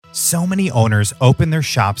So many owners open their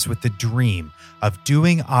shops with the dream of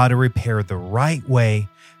doing auto repair the right way,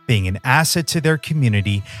 being an asset to their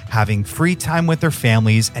community, having free time with their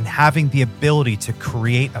families, and having the ability to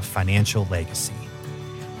create a financial legacy.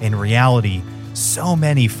 In reality, so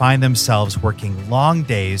many find themselves working long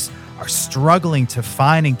days, are struggling to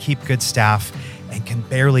find and keep good staff, and can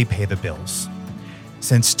barely pay the bills.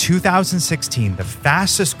 Since 2016, the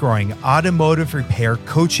fastest growing automotive repair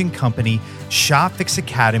coaching company, ShopFix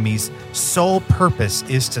Academy's sole purpose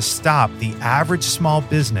is to stop the average small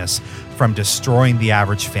business from destroying the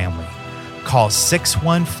average family. Call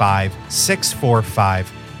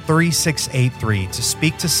 615-645-3683 to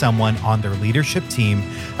speak to someone on their leadership team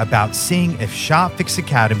about seeing if ShopFix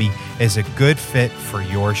Academy is a good fit for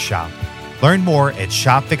your shop. Learn more at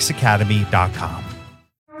shopfixacademy.com.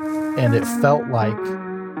 And it felt like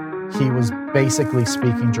he was basically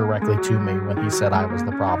speaking directly to me when he said I was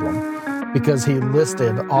the problem, because he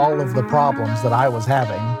listed all of the problems that I was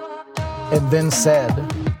having and then said,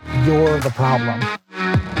 "You're the problem."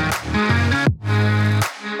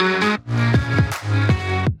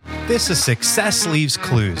 This is Success Leaves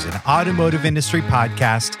Clues, an automotive industry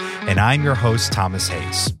podcast, and I'm your host, Thomas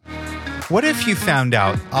Hayes. What if you found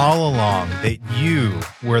out all along that you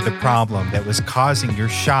were the problem that was causing your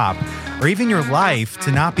shop or even your life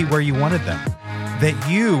to not be where you wanted them? That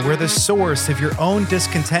you were the source of your own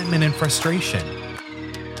discontentment and frustration?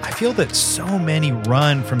 I feel that so many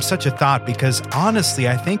run from such a thought because honestly,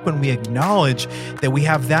 I think when we acknowledge that we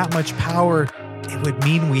have that much power, it would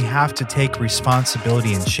mean we have to take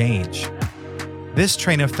responsibility and change. This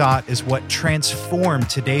train of thought is what transformed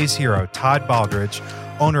today's hero, Todd Baldridge,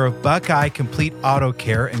 owner of Buckeye Complete Auto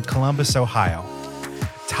Care in Columbus, Ohio.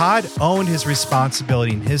 Todd owned his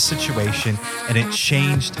responsibility in his situation, and it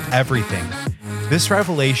changed everything. This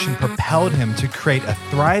revelation propelled him to create a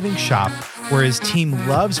thriving shop where his team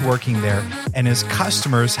loves working there and his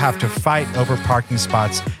customers have to fight over parking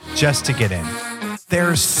spots just to get in. There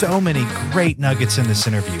are so many great nuggets in this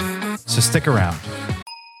interview, so stick around.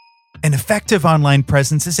 An effective online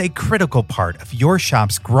presence is a critical part of your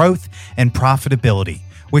shop's growth and profitability,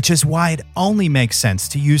 which is why it only makes sense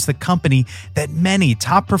to use the company that many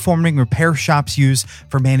top-performing repair shops use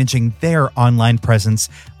for managing their online presence,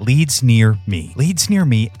 Leads Near Me. Leads Near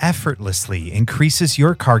Me effortlessly increases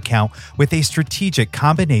your car count with a strategic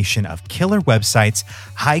combination of killer websites,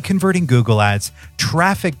 high-converting Google ads,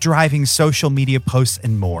 traffic-driving social media posts,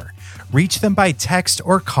 and more. Reach them by text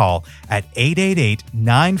or call at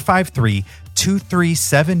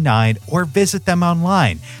 888-953-2379 or visit them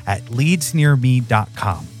online at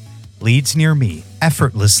leadsnearme.com. Leads Near Me,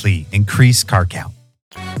 effortlessly increase car count.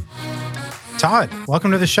 Todd,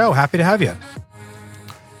 welcome to the show. Happy to have you.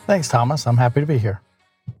 Thanks, Thomas. I'm happy to be here.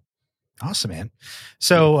 Awesome, man.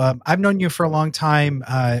 So I've known you for a long time.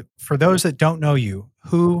 For those that don't know you,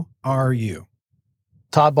 who are you?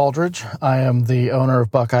 Todd Baldridge. I am the owner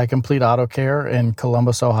of Buckeye Complete Auto Care in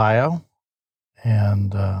Columbus, Ohio.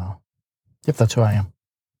 And yep, that's who I am.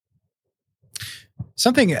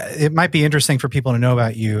 Something, it might be interesting for people to know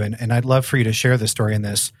about you, and I'd love for you to share the story in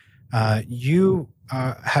this. You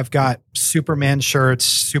have got Superman shirts,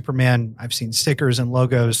 Superman, I've seen stickers and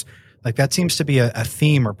logos. Like that seems to be a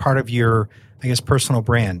theme or part of your, I guess, personal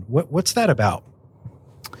brand. What's that about?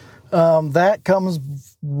 That comes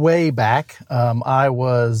way back. I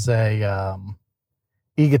was a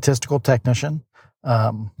egotistical technician.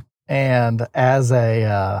 And as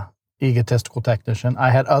a egotistical technician, I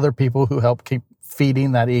had other people who helped keep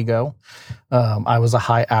feeding that ego. I was a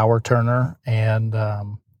high hour turner and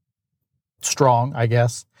strong, I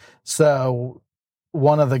guess. So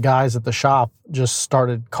one of the guys at the shop just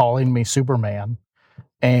started calling me Superman.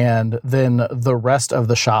 And then the rest of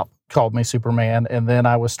the shop called me Superman. And then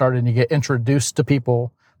I was starting to get introduced to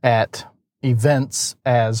people at events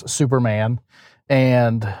as Superman.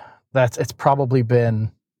 And it's probably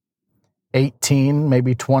been 18,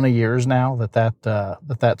 maybe 20 years now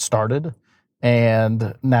that started.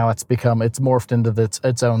 And now it's morphed into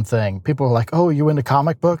its own thing. People are like, "Oh, you into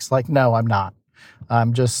comic books?" Like, no, I'm not.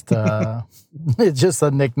 I'm just, it's just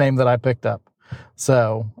a nickname that I picked up.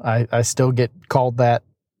 So I still get called that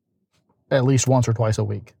at least once or twice a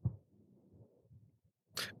week.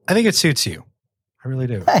 I think it suits you. I really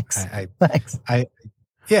do. Thanks. Thanks.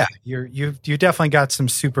 Yeah, you definitely got some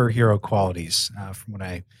superhero qualities from what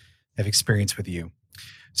I have experienced with you.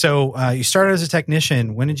 So you started as a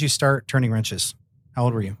technician. When did you start turning wrenches? How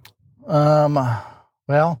old were you?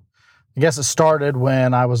 Well, I guess it started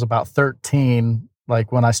when I was about 13.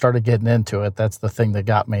 Like when I started getting into it, that's the thing that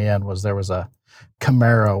got me in. Was there was a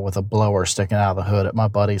Camaro with a blower sticking out of the hood at my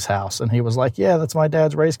buddy's house, and he was like, "Yeah, that's my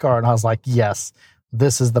dad's race car," and I was like, "Yes,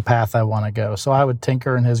 this is the path I want to go. So I would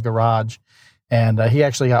tinker in his garage, and he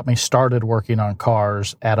actually got me started working on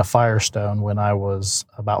cars at a Firestone when I was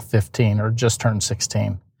about 15 or just turned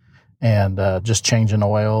 16, and just changing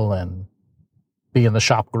oil and being the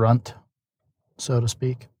shop grunt, so to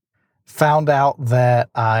speak. Found out that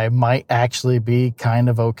I might actually be kind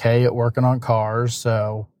of okay at working on cars.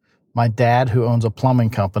 So my dad, who owns a plumbing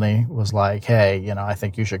company, was like, hey, I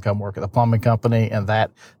think you should come work at the plumbing company. And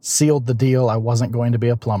that sealed the deal. I wasn't going to be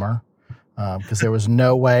a plumber because there was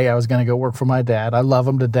no way I was going to go work for my dad. I love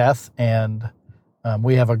him to death, and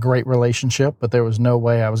we have a great relationship, but there was no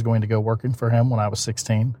way I was going to go working for him when I was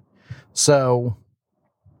 16. So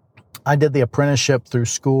I did the apprenticeship through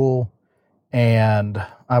school, and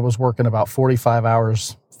I was working about 45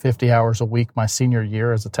 hours, 50 hours a week my senior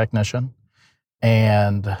year as a technician,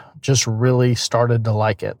 and just really started to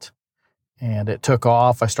like it. And it took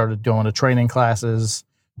off. I started going to training classes,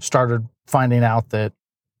 started finding out that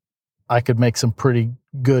I could make some pretty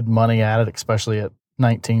good money at it, especially at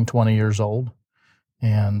 19, 20 years old.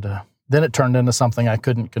 And then it turned into something I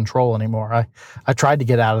couldn't control anymore. I tried to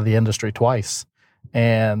get out of the industry twice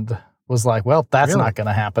and was like, well, that's not going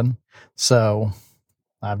to happen. So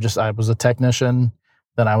I was a technician,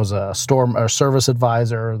 then I was a service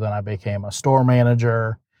advisor, then I became a store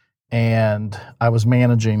manager, and I was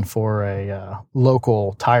managing for a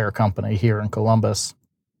local tire company here in Columbus.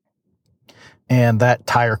 And that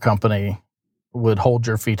tire company would hold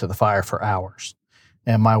your feet to the fire for hours.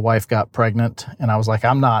 And my wife got pregnant, and I was like,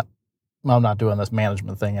 I'm not doing this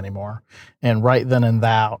management thing anymore. And right then and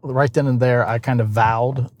there, I kind of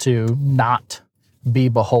vowed to not be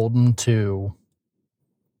beholden to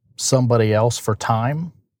somebody else for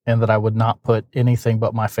time, and that I would not put anything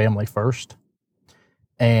but my family first.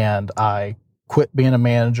 And I quit being a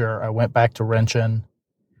manager. I went back to wrenching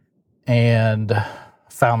and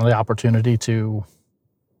found the opportunity to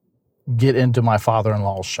get into my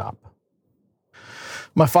father-in-law's shop.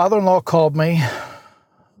 My father-in-law called me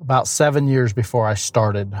about 7 years before I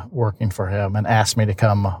started working for him and asked me to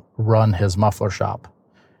come run his muffler shop.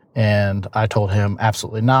 And I told him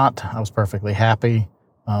absolutely not. I was perfectly happy.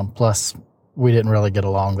 Plus, we didn't really get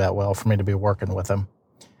along that well for me to be working with him.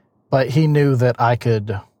 But he knew that I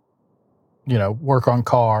could, work on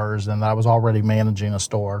cars, and that I was already managing a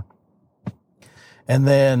store. And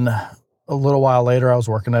then a little while later, I was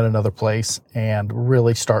working at another place and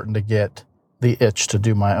really starting to get the itch to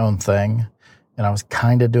do my own thing. And I was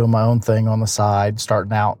kind of doing my own thing on the side,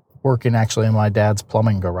 starting out working actually in my dad's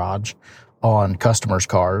plumbing garage on customers'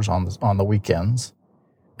 cars on the weekends.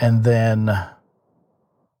 And then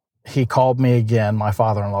he called me again. My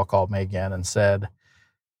father-in-law called me again and said,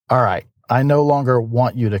 all right, I no longer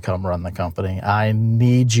want you to come run the company. I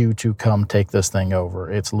need you to come take this thing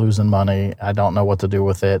over. It's losing money. I don't know what to do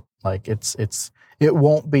with it. Like it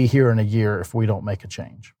won't be here in a year if we don't make a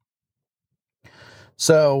change.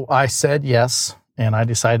 So I said yes, and I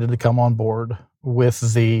decided to come on board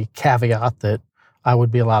with the caveat that I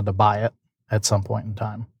would be allowed to buy it at some point in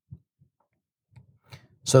time.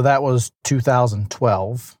 So that was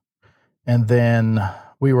 2012. And then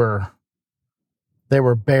they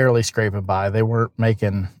were barely scraping by. They weren't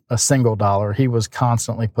making a single dollar. He was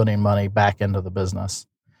constantly putting money back into the business.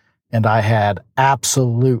 And I had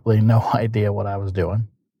absolutely no idea what I was doing.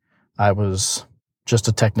 I was just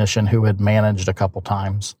a technician who had managed a couple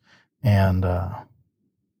times. And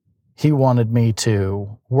he wanted me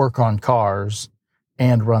to work on cars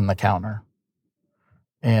and run the counter.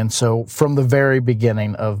 And so from the very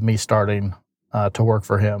beginning of me starting to work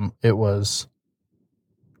for him, it was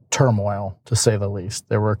turmoil, to say the least.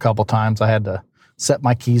 There were a couple times I had to set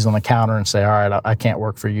my keys on the counter and say, all right, I can't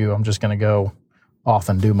work for you. I'm just going to go off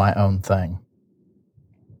and do my own thing.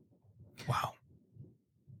 Wow.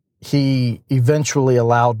 He eventually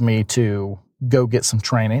allowed me to go get some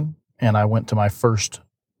training, and I went to my first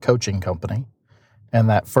coaching company. And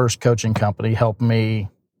that first coaching company helped me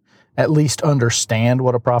at least understand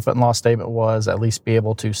what a profit and loss statement was, at least be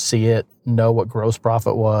able to see it, know what gross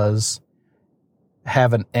profit was,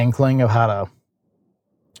 have an inkling of how to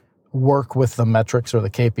work with the metrics or the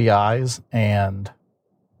KPIs and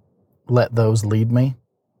let those lead me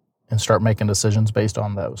and start making decisions based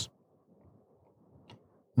on those.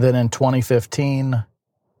 Then in 2015,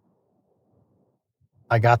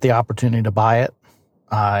 I got the opportunity to buy it.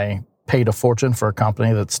 I paid a fortune for a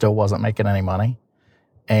company that still wasn't making any money.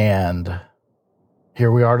 And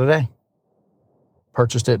here we are today.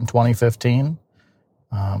 Purchased it in 2015.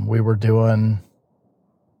 We were doing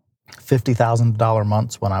 $50,000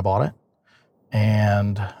 months when I bought it.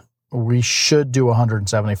 And we should do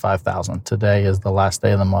 $175,000. Today is the last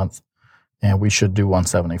day of the month, and we should do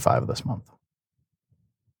 $175,000 this month.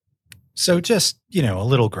 So just, a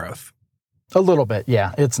little growth. A little bit.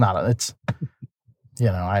 Yeah. It's not, it's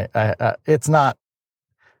not,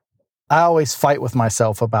 I always fight with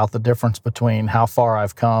myself about the difference between how far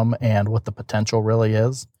I've come and what the potential really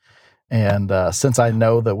is. And since I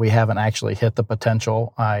know that we haven't actually hit the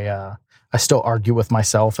potential, I still argue with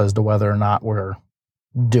myself as to whether or not we're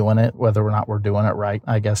doing it, whether or not we're doing it right,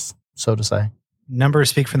 I guess, so to say. Numbers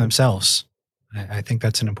speak for themselves. I think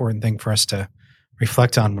that's an important thing for us to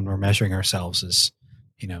reflect on when we're measuring ourselves is,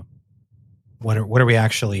 what are we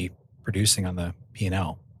actually producing on the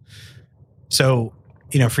P&L? So,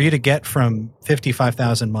 for you to get from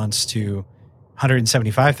 55,000 months to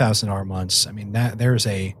 $175,000 months, I mean, that there's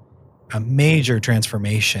a major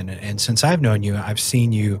transformation. And since I've known you, I've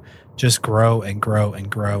seen you just grow and grow and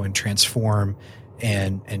grow and transform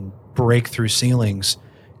and break through ceilings.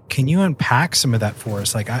 Can you unpack some of that for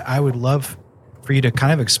us? Like, I would love for you to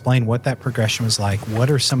kind of explain what that progression was like. What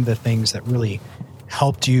are some of the things that really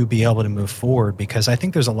helped you be able to move forward? Because I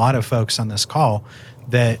think there's a lot of folks on this call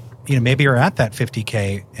that, maybe are at that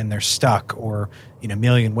 50K and they're stuck, or,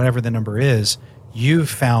 million, whatever the number is. You've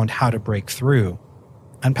found how to break through.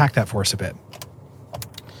 Unpack that for us a bit.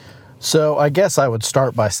 So I guess I would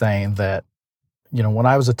start by saying that, when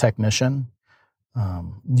I was a technician,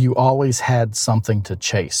 you always had something to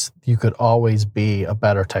chase. You could always be a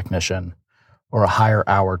better technician or a higher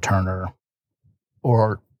hour turner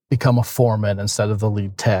or become a foreman instead of the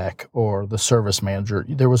lead tech or the service manager.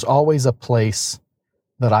 There was always a place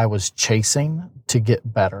that I was chasing to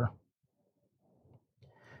get better.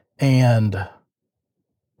 And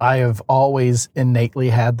I have always innately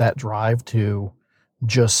had that drive to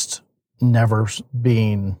just never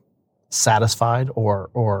being satisfied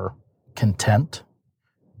or content.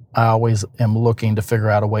 I always am looking to figure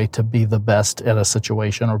out a way to be the best at a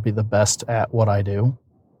situation or be the best at what I do.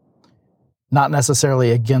 Not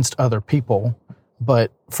necessarily against other people,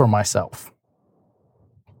 but for myself.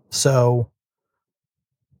 So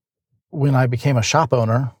when I became a shop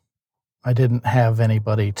owner, I didn't have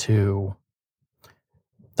anybody to,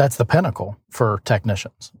 that's the pinnacle for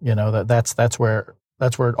technicians. That's where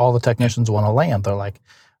all the technicians want to land. They're like,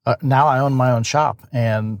 now I own my own shop.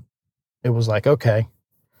 And it was like, okay,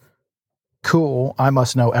 cool. I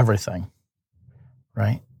must know everything.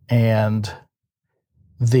 Right. And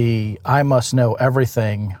the I must know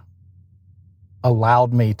everything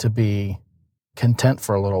allowed me to be content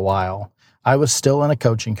for a little while. I was still in a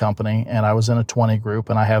coaching company and I was in a 20 group,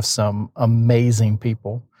 and I have some amazing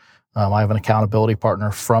people. I have an accountability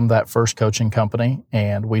partner from that first coaching company,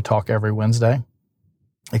 and we talk every Wednesday,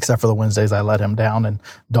 except for the Wednesdays I let him down and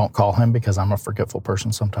don't call him because I'm a forgetful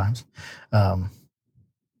person sometimes.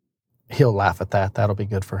 He'll laugh at that. That'll be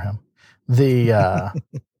good for him.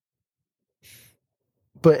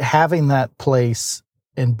 But having that place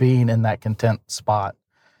and being in that content spot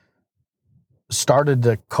started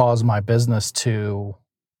to cause my business to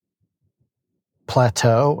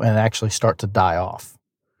plateau and actually start to die off.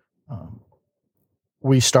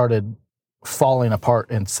 We started falling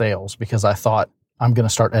apart in sales because I thought I'm going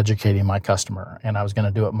to start educating my customer and I was going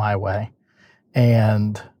to do it my way.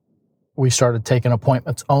 And we started taking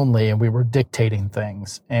appointments only and we were dictating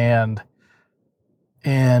things. And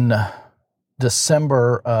in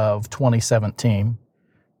December of 2017,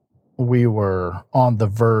 we were on the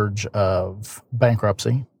verge of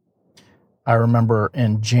bankruptcy. I remember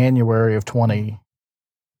in January of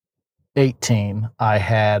 2018, I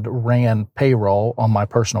had ran payroll on my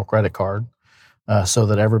personal credit card so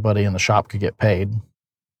that everybody in the shop could get paid.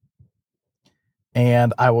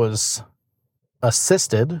 And I was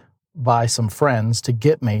assisted by some friends to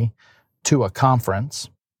get me to a conference.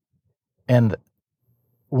 And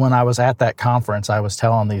when I was at that conference, I was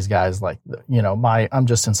telling these guys, like, I'm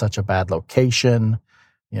just in such a bad location.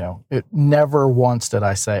 Never once did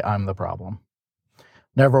I say I'm the problem.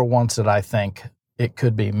 Never once did I think it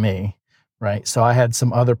could be me, right? So I had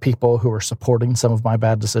some other people who were supporting some of my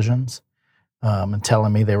bad decisions and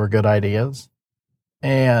telling me they were good ideas.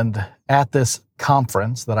 And at this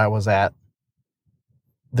conference that I was at,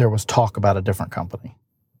 there was talk about a different company.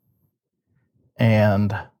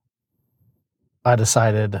 And I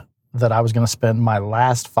decided that I was going to spend my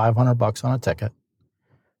last $500 on a ticket.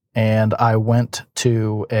 And I went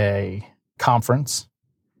to a conference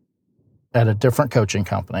at a different coaching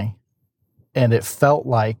company. And it felt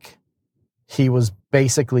like he was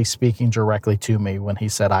basically speaking directly to me when he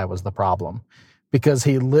said I was the problem, because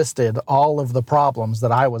he listed all of the problems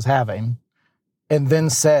that I was having and then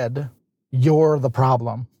said, "You're the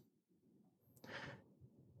problem."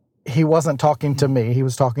 He wasn't talking to me. He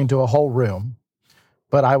was talking to a whole room.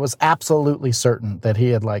 But I was absolutely certain that he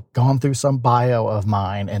had like gone through some bio of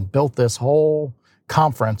mine and built this whole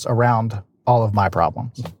conference around all of my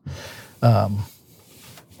problems.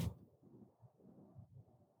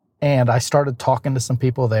 And I started talking to some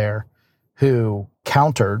people there who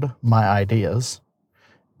countered my ideas.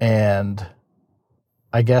 And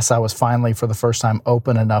I guess I was finally, for the first time,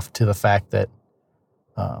 open enough to the fact that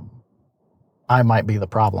I might be the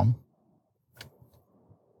problem.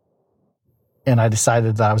 And I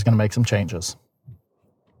decided that I was going to make some changes.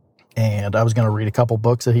 And I was going to read a couple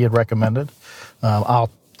books that he had recommended.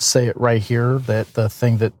 I'll say it right here that the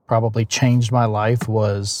thing that probably changed my life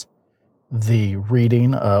was the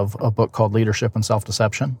reading of a book called Leadership and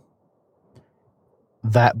Self-Deception.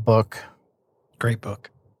 That book. Great book.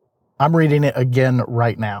 I'm reading it again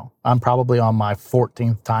right now. I'm probably on my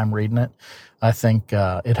 14th time reading it. I think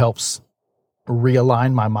it helps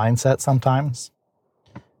realign my mindset sometimes.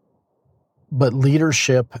 But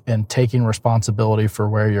leadership and taking responsibility for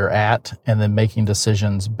where you're at and then making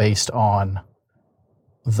decisions based on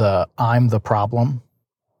I'm the problem.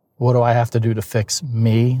 What do I have to do to fix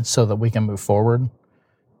me so that we can move forward?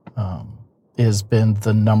 Has been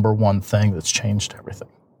the number one thing that's changed everything.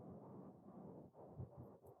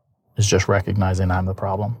 Is just recognizing I'm the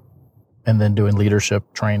problem and then doing leadership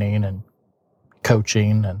training and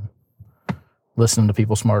coaching and listening to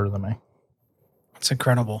people smarter than me. That's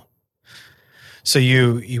incredible. So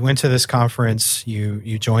you went to this conference,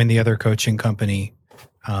 you joined the other coaching company.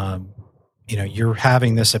 You're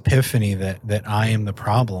having this epiphany that I am the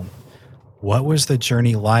problem. What was the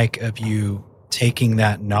journey like of you taking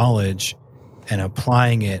that knowledge and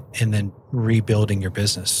applying it and then rebuilding your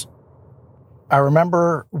business? I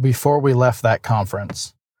remember before we left that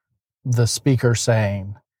conference, the speaker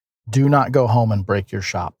saying, "Do not go home and break your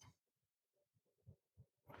shop."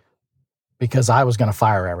 Because I was going to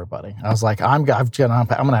fire everybody. I was like, I'm going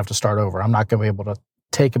to have to start over. I'm not going to be able to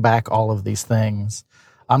take back all of these things.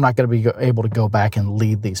 I'm not going to be able to go back and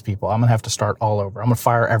lead these people. I'm going to have to start all over. I'm going to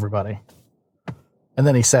fire everybody. And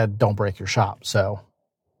then he said, "Don't break your shop." So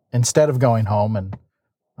instead of going home and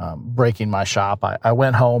breaking my shop, I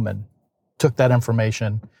went home and took that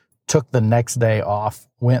information, took the next day off,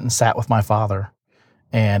 went and sat with my father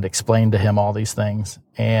and explained to him all these things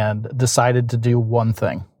and decided to do one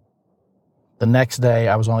thing. The next day,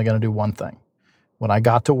 I was only going to do one thing. When I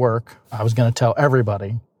got to work, I was going to tell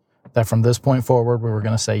everybody that from this point forward, we were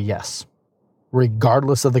going to say yes,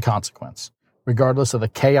 regardless of the consequence, regardless of the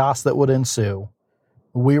chaos that would ensue.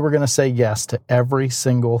 We were going to say yes to every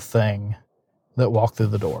single thing that walked through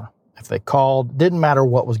the door. If they called, didn't matter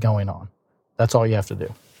what was going on. That's all you have to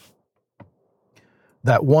do.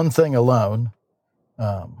 That one thing alone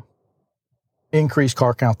increased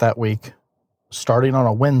car count that week, starting on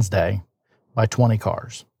a Wednesday, by 20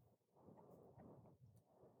 cars.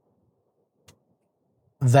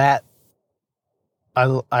 That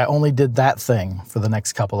I only did that thing for the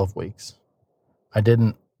next couple of weeks. I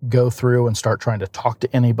didn't go through and start trying to talk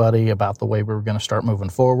to anybody about the way we were going to start moving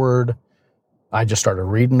forward. I just started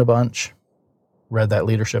reading a bunch, read that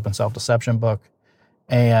Leadership and Self-Deception book.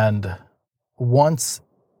 And once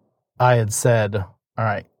I had said, all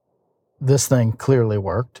right, this thing clearly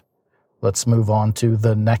worked, let's move on to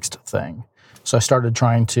the next thing. So I started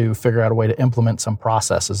trying to figure out a way to implement some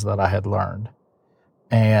processes that I had learned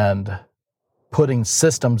and putting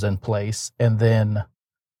systems in place and then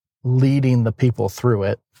leading the people through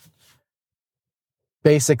it.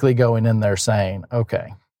 Basically going in there saying,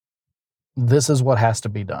 okay, this is what has to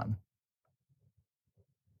be done.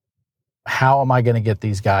 How am I going to get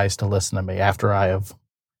these guys to listen to me after I have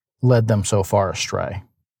led them so far astray?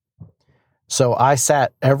 So I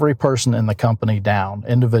sat every person in the company down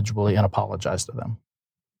individually and apologized to them.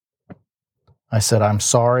 I said, I'm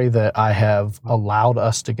sorry that I have allowed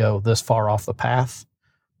us to go this far off the path.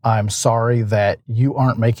 I'm sorry that you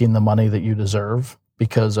aren't making the money that you deserve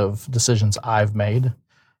because of decisions I've made.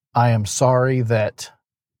 I am sorry that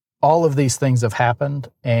all of these things have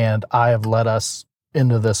happened and I have led us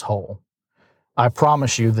into this hole. I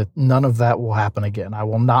promise you that none of that will happen again. I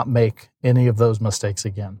will not make any of those mistakes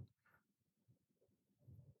again.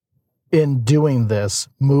 In doing this,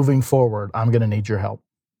 moving forward, I'm going to need your help.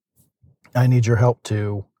 I need your help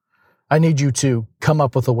I need you to come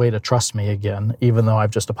up with a way to trust me again, even though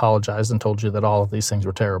I've just apologized and told you that all of these things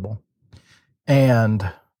were terrible.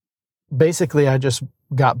 And basically, I just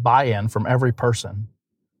got buy-in from every person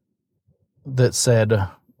that said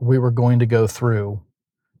we were going to go through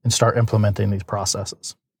and start implementing these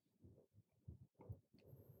processes.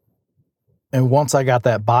 And once I got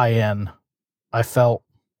that buy-in, I felt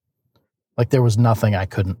like there was nothing I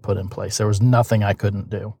couldn't put in place. There was nothing I couldn't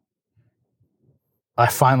do. I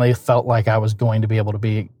finally felt like I was going to be able to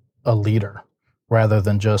be a leader rather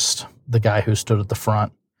than just the guy who stood at the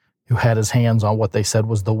front, who had his hands on what they said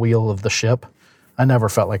was the wheel of the ship. I never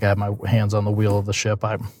felt like I had my hands on the wheel of the ship.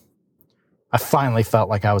 I finally felt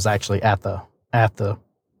like I was actually at the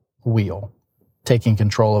wheel, taking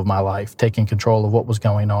control of my life, taking control of what was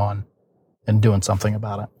going on, and doing something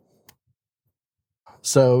about it.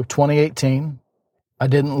 So 2018, I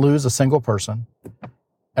didn't lose a single person.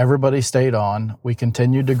 Everybody stayed on. We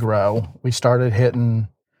continued to grow. We started hitting,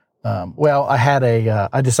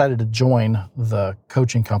 I decided to join the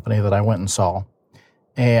coaching company that I went and saw.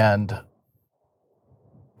 And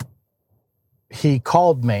he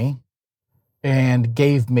called me and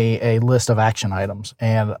gave me a list of action items.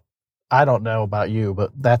 And I don't know about you,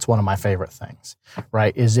 but that's one of my favorite things,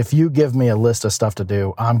 right? Is if you give me a list of stuff to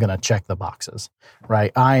do, I'm going to check the boxes,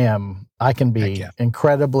 right? I can be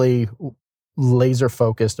incredibly laser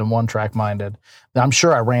focused and one track minded. I'm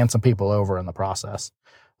sure I ran some people over in the process.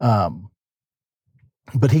 But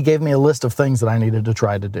he gave me a list of things that I needed to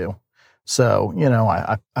try to do. So,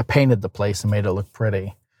 I painted the place and made it look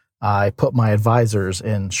pretty. I put my advisors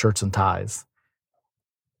in shirts and ties.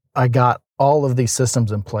 I got all of these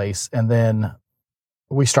systems in place, and then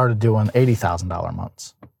we started doing $80,000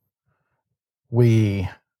 months. We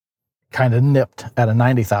kind of nipped at a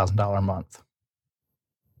 $90,000 a month.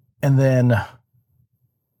 And then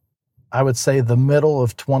I would say the middle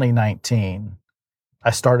of 2019,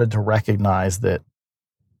 I started to recognize that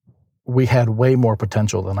we had way more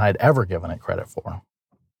potential than I'd ever given it credit for.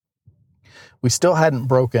 We still hadn't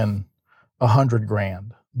broken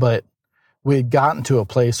 $100,000, but we had gotten to a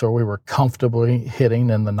place where we were comfortably hitting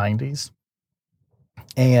in the 90s.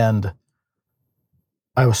 And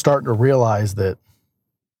I was starting to realize that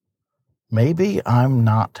maybe I'm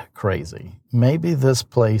not crazy. Maybe this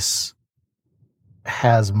place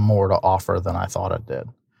has more to offer than I thought it did.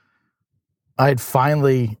 I'd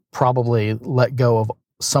finally probably let go of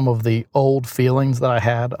some of the old feelings that I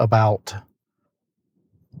had about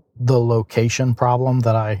the location problem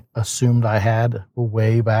that I assumed I had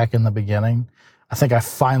way back in the beginning. I think I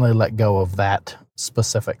finally let go of that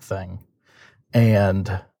specific thing.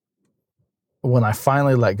 And when I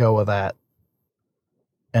finally let go of that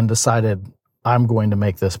and decided I'm going to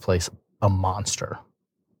make this place a monster,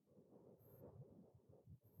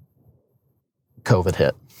 COVID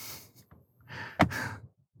hit.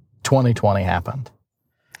 2020 happened.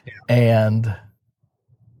 Yeah. And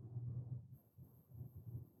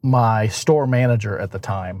my store manager at the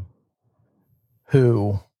time,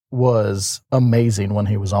 who was amazing when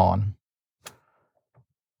he was on,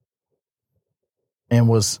 and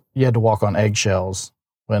you had to walk on eggshells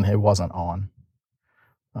when he wasn't on.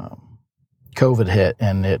 COVID hit,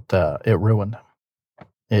 and it ruined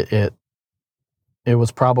him. It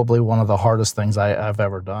was probably one of the hardest things I've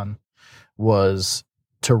ever done, was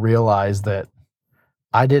to realize that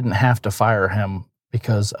I didn't have to fire him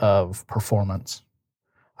because of performance.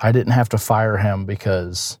 I didn't have to fire him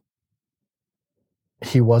because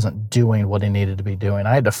he wasn't doing what he needed to be doing.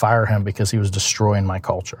 I had to fire him because he was destroying my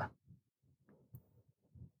culture.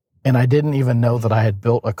 And I didn't even know that I had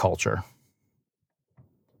built a culture.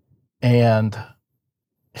 And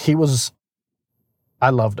I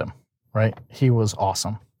loved him, right? He was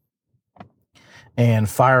awesome. And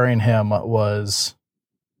firing him was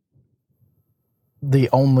the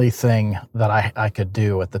only thing that I could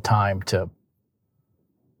do at the time to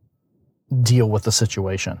deal with the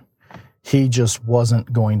situation. He just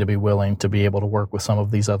wasn't going to be willing to be able to work with some of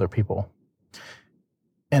these other people.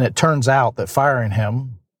 And it turns out that firing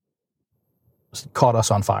him caught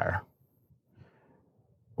us on fire.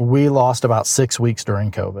 We lost about 6 weeks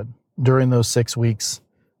during COVID. During those 6 weeks,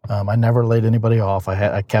 I never laid anybody off.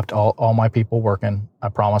 I kept all my people working. I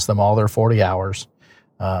promised them all their 40 hours.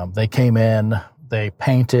 They came in, they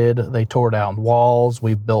painted, they tore down walls,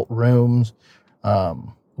 we built rooms,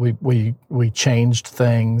 we changed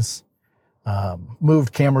things,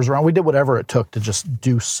 moved cameras around. We did whatever it took to just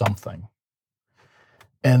do something.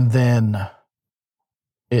 And then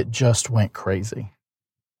it just went crazy.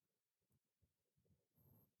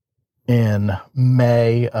 In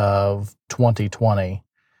May of 2020,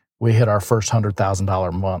 we hit our first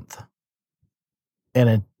 $100,000 month.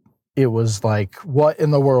 And it was like, what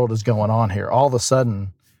in the world is going on here? All of a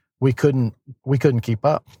sudden, we couldn't keep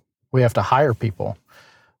up. We have to hire people.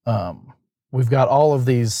 We've got all of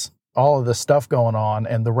this stuff going on,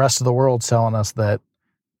 and the rest of the world's telling us that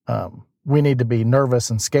we need to be nervous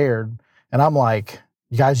and scared. And I'm like,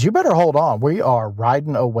 you guys, you better hold on. We are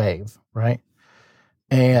riding a wave, right?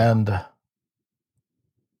 And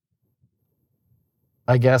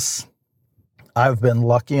I guess I've been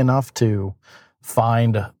lucky enough to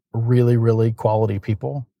find really, really quality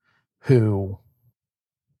people who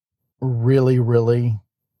really, really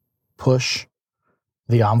push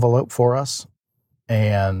the envelope for us.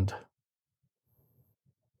 And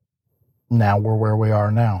now we're where we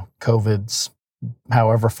are now. COVID's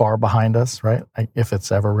however far behind us, right? If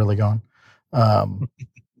it's ever really gone.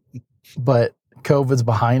 But COVID's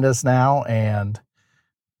behind us now, and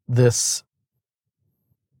they're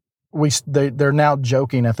now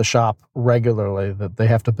joking at the shop regularly that they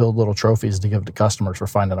have to build little trophies to give to customers for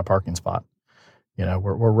finding a parking spot.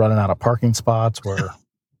 We're running out of parking spots.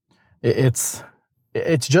 It's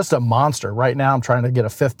just a monster. Right now I'm trying to get a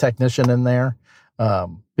fifth technician in there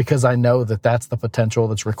because I know that that's the potential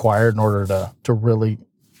that's required in order to really,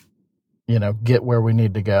 get where we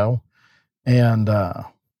need to go. And the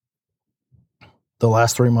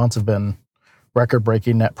last 3 months have been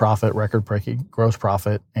record-breaking net profit, record-breaking gross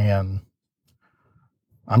profit, and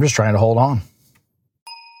I'm just trying to hold on.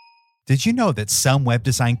 Did you know that some web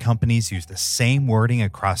design companies use the same wording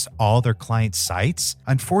across all their client sites?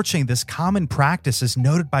 Unfortunately, this common practice is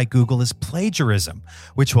noted by Google as plagiarism,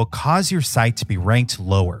 which will cause your site to be ranked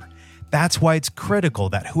lower. That's why it's critical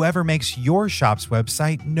that whoever makes your shop's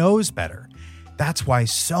website knows better. That's why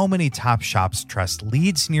so many top shops trust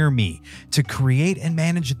Leads Near Me to create and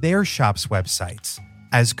manage their shop's websites.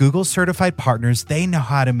 As Google certified partners, they know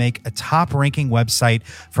how to make a top-ranking website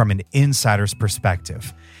from an insider's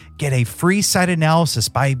perspective. Get a free site analysis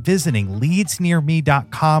by visiting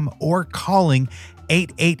leadsnearme.com or calling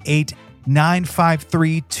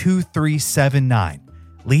 888-953-2379.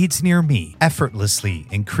 Leads Near Me, effortlessly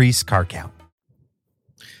increase car count.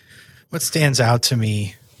 What stands out to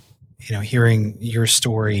me, hearing your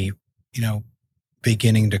story,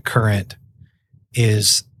 beginning to current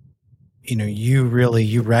is,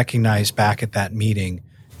 you recognize back at that meeting,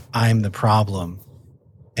 I'm the problem.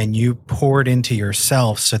 And you poured into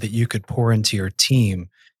yourself so that you could pour into your team.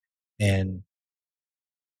 And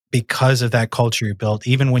because of that culture you built,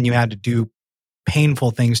 even when you had to do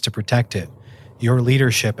painful things to protect it, your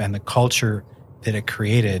leadership and the culture that it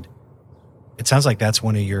created, it sounds like that's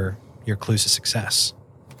one of your clues to success.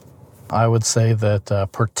 I would say that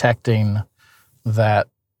protecting that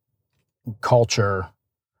culture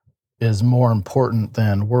is more important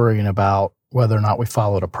than worrying about whether or not we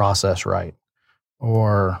followed a process right,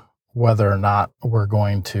 or whether or not we're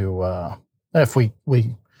going to, if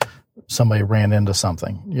somebody ran into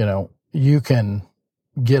something, you can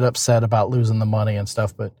get upset about losing the money and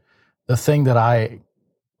stuff. But the thing that I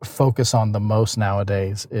focus on the most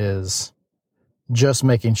nowadays is just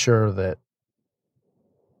making sure that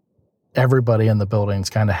everybody in the building is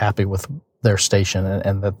kind of happy with their station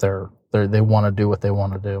and that they want to do what they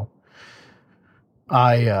want to do.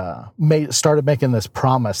 I started making this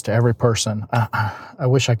promise to every person. I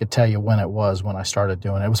wish I could tell you when it was when I started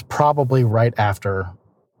doing it. It was probably right after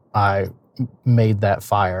I made that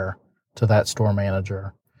fire to that store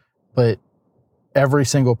manager. But every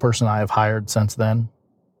single person I have hired since then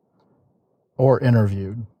or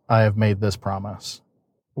interviewed, I have made this promise.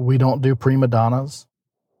 We don't do prima donnas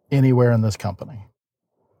anywhere in this company.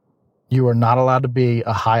 You are not allowed to be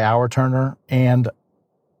a high hour turner and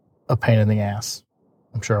a pain in the ass.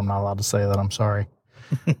 I'm sure I'm not allowed to say that. I'm sorry.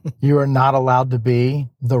 You are not allowed to be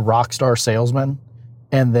the rock star salesman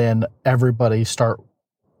and then everybody start,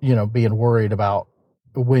 being worried about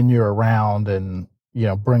when you're around and,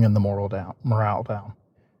 bringing the morale down.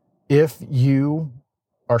 If you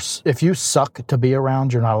suck to be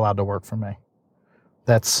around, you're not allowed to work for me.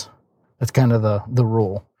 That's kind of the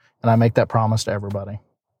rule. And I make that promise to everybody.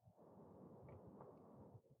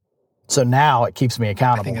 So now it keeps me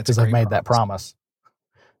accountable because I've made that promise.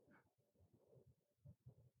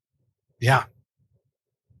 Yeah.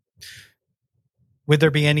 Would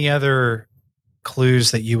there be any other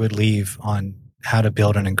clues that you would leave on how to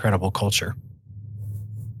build an incredible culture?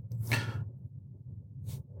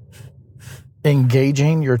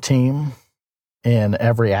 Engaging your team in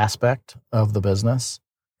every aspect of the business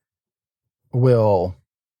will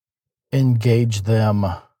engage them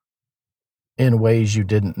in ways you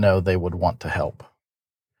didn't know they would want to help.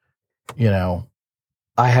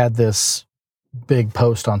 I had this big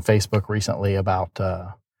post on Facebook recently about,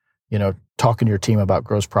 talking to your team about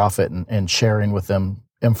gross profit and sharing with them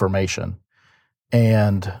information.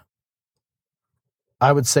 And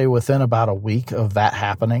I would say within about a week of that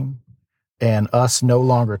happening and us no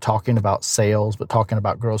longer talking about sales, but talking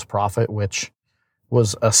about gross profit, which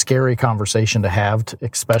was a scary conversation to have,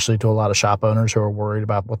 especially to a lot of shop owners who are worried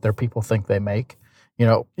about what their people think they make.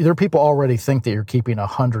 Their people already think that you're keeping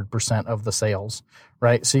 100% of the sales,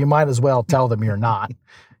 right? So you might as well tell them you're not.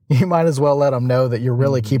 you might as well let them know that you're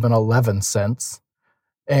really keeping 11 cents.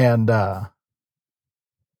 And,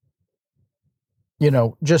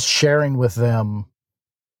 just sharing with them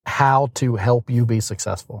how to help you be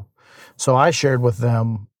successful. So I shared with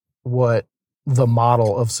them what the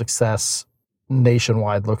model of success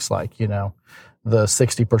nationwide looks like, the 60%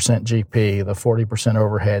 GP, the 40%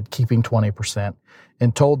 overhead, keeping 20%,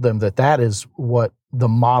 and told them that that is what the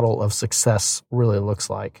model of success really looks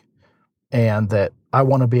like. And that I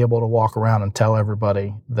want to be able to walk around and tell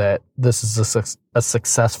everybody that this is a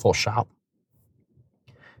successful shop.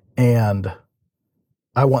 And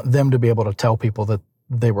I want them to be able to tell people that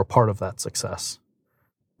they were part of that success.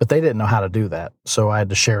 But they didn't know how to do that, so I had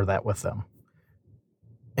to share that with them.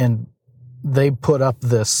 And they put up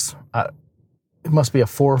this, it must be a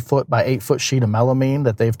 4-foot by 8-foot sheet of melamine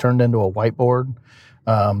that they've turned into a whiteboard,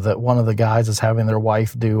 that one of the guys is having their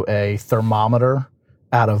wife do a thermometer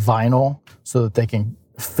out of vinyl so that they can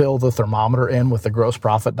fill the thermometer in with the gross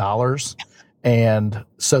profit dollars. And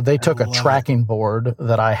so they took a tracking board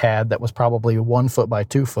that I had that was probably 1 foot by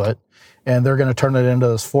 2 foot, and they're going to turn it into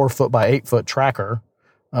this 4 foot by 8 foot tracker,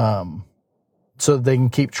 so they can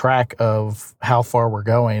keep track of how far we're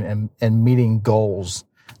going and meeting goals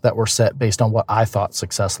that were set based on what I thought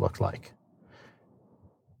success looked like.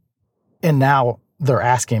 And now they're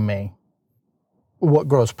asking me, what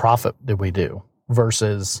gross profit did we do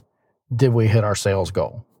versus did we hit our sales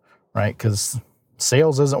goal, right? Because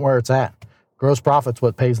sales isn't where it's at. Gross profit's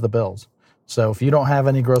what pays the bills. So if you don't have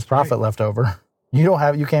any gross profit left over, you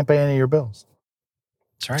can't pay any of your bills.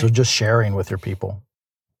 That's right. So just sharing with your people.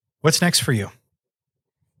 What's next for you?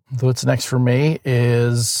 What's next for me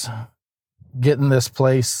is getting this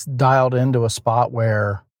place dialed into a spot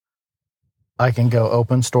where I can go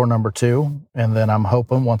open store number 2. And then I'm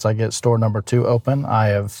hoping once I get store number 2 open, I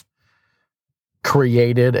have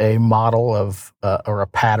created a model of or a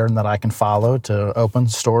pattern that I can follow to open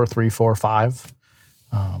store 3, 4, 5.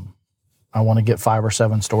 I want to get 5 or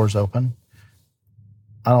 7 stores open.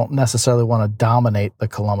 I don't necessarily want to dominate the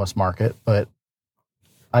Columbus market, but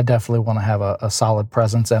I definitely want to have a solid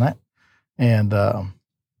presence in it. And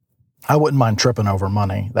I wouldn't mind tripping over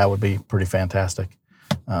money. That would be pretty fantastic.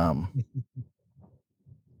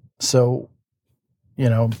 So,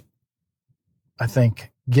 I think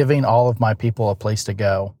giving all of my people a place to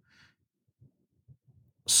go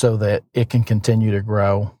so that it can continue to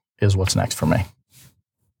grow is what's next for me.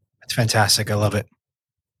 That's fantastic. I love it.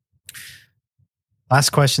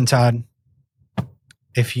 Last question, Todd.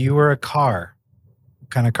 If you were a car,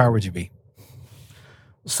 what kind of car would you be?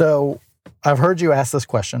 So I've heard you ask this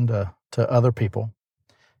question to other people,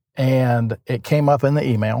 and it came up in the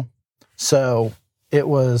email. So it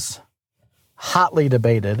was hotly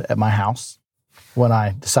debated at my house when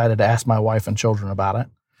I decided to ask my wife and children about it.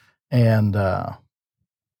 And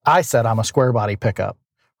I said I'm a square body pickup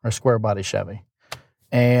or a square body Chevy.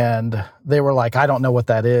 And they were like, I don't know what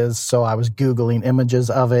that is. So I was Googling images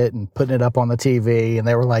of it and putting it up on the TV. And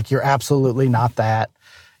they were like, you're absolutely not that.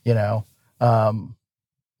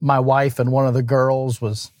 My wife and one of the girls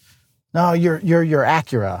was, no, you're your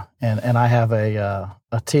Acura. And I have a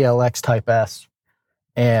TLX Type S.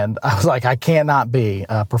 And I was like, I cannot be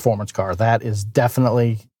a performance car. That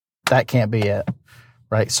can't be it.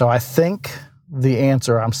 Right. So I think the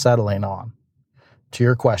answer I'm settling on to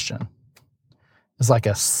your question is like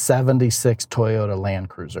a 76 Toyota Land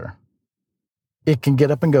Cruiser. It can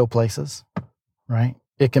get up and go places, right?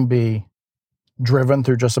 It can be driven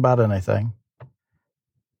through just about anything,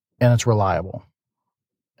 and it's reliable.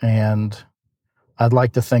 And I'd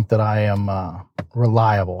like to think that I am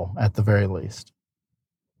reliable at the very least.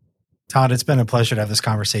 Todd, it's been a pleasure to have this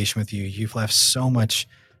conversation with you. You've left so much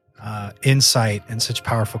insight and such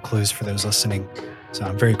powerful clues for those listening. So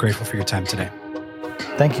I'm very grateful for your time today.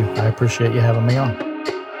 Thank you. I appreciate you having me on.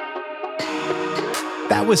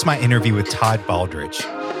 That was my interview with Todd Baldridge.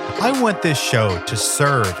 I want this show to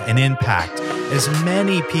serve and impact as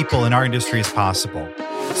many people in our industry as possible.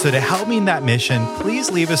 So to help me in that mission,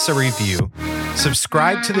 please leave us a review,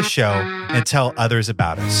 subscribe to the show, and tell others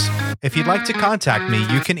about us. If you'd like to contact me,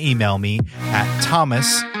 you can email me at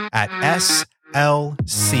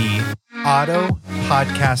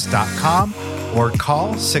thomas@slcautopodcast.com or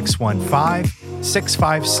call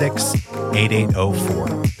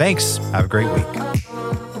 615-656-8804. Thanks. Have a great week.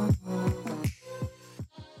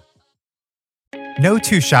 No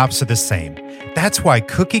two shops are the same. That's why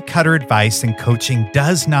cookie cutter advice and coaching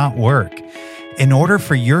does not work. In order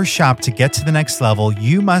for your shop to get to the next level,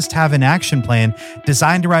 you must have an action plan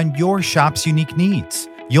designed around your shop's unique needs.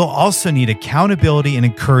 You'll also need accountability and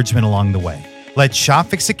encouragement along the way. Let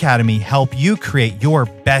ShopFix Academy help you create your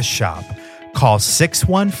best shop. call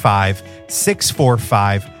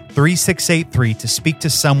 615-645-3683 to speak to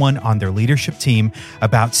someone on their leadership team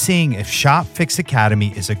about seeing if Shop Fix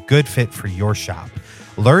Academy is a good fit for your shop.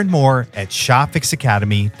 Learn more at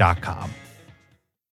shopfixacademy.com.